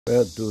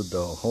Where do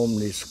the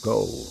homeless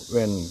go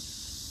when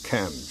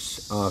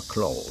camps are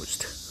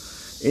closed?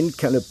 In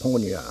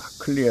California,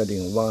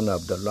 clearing one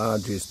of the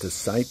largest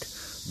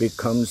sites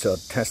becomes a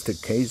test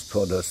case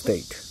for the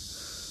state.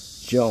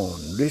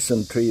 John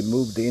recently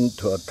moved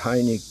into a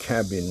tiny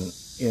cabin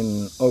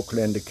in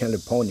Oakland,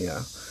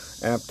 California,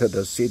 after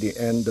the city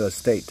and the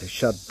state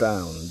shut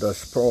down the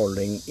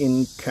sprawling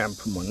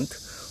encampment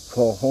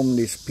for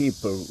homeless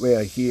people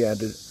where he had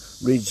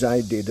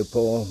resided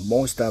for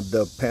most of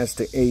the past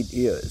 8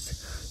 years.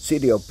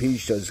 City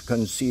officials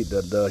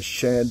considered the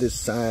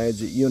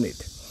shed-sized unit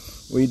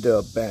with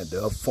a bed,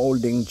 a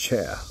folding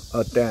chair,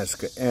 a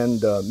desk,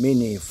 and a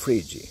mini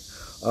fridge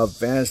a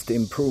vast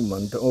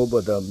improvement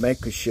over the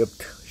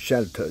makeshift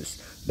shelters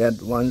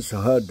that once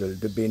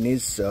huddled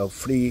beneath a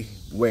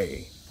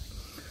freeway.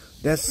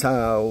 That's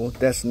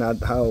not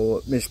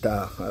how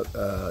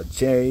Mr.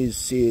 J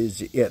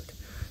sees it.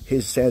 He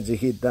says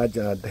he does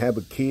not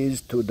have keys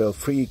to the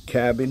free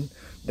cabin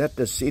that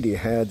the city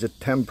has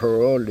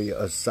temporarily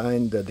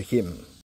assigned him.